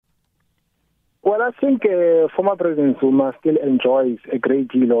Well, I think former President Zuma still enjoys a great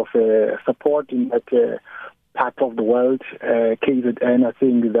deal of support in that part of the world, KZN. I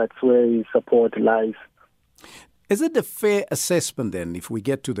think that's where his support lies. Is it a fair assessment then, if we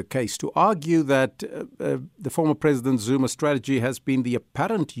get to the case, to argue that the former President Zuma's strategy has been the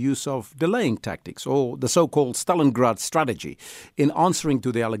apparent use of delaying tactics, or the so-called Stalingrad strategy, in answering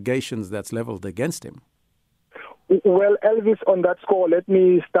to the allegations that's leveled against him? Well, Elvis, on that score, let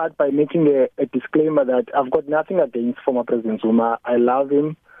me start by making a disclaimer that I've got nothing against former President Zuma. I love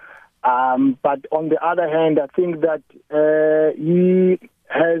him. But on the other hand, I think that he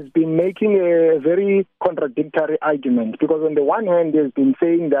has been making a very contradictory argument, because on the one hand, he has been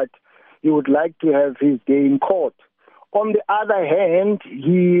saying that he would like to have his day in court. On the other hand,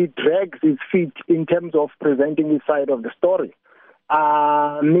 he drags his feet in terms of presenting his side of the story.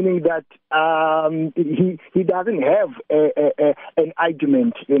 Meaning that he doesn't have an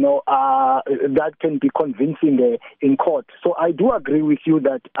argument, that can be convincing in court. So I do agree with you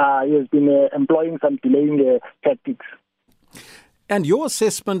that he has been employing some delaying tactics. And your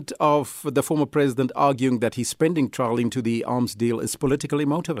assessment of the former president arguing that his spending trial into the arms deal is politically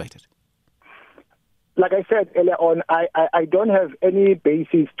motivated? Like I said earlier on, I don't have any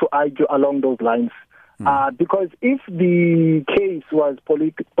basis to argue along those lines. Because if the case was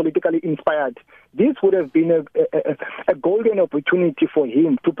politically inspired, this would have been a golden opportunity for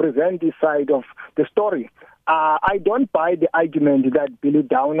him to present his side of the story. I don't buy the argument that Billy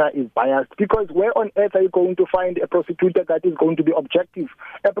Downer is biased, because where on earth are you going to find a prosecutor that is going to be objective?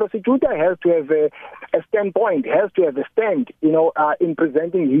 A prosecutor has to have a standpoint, has to have a stand, in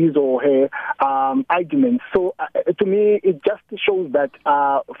presenting his or her arguments. So to me, it just shows that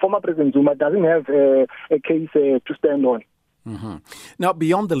former President Zuma doesn't have a case to stand on. Mm-hmm. Now,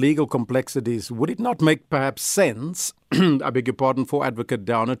 beyond the legal complexities, would it not make perhaps sense, I beg your pardon, for Advocate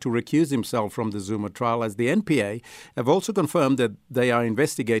Downer to recuse himself from the Zuma trial, as the NPA have also confirmed that they are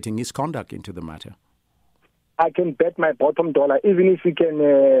investigating his conduct into the matter? I can bet my bottom dollar, even if we can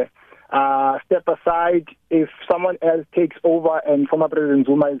step aside, if someone else takes over and former President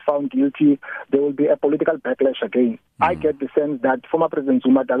Zuma is found guilty, there will be a political backlash again. I get the sense that former President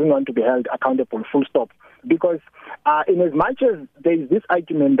Zuma doesn't want to be held accountable, full stop. Because in as much as there is this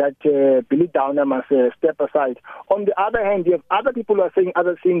argument that Billy Downer must step aside, on the other hand, you have other people who are saying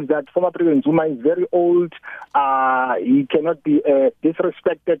other things, that former President Zuma is very old, he cannot be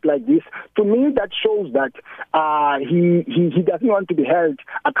disrespected like this. To me, that shows that he doesn't want to be held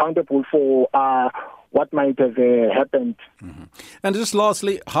accountable for what might have happened. Mm-hmm. And just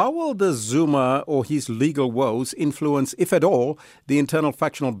lastly, how will the Zuma or his legal woes influence, if at all, the internal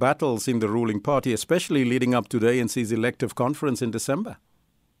factional battles in the ruling party, especially leading up to the ANC's elective conference in December?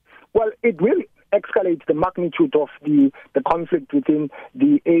 Well, it will escalate the magnitude of the conflict within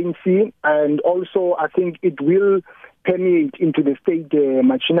the ANC, and also I think it will permeate into the state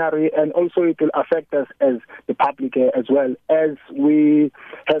machinery, and also it will affect us as the public as well, as we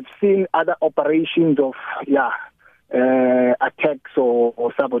have seen other operations of attacks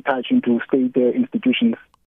or sabotage into state institutions.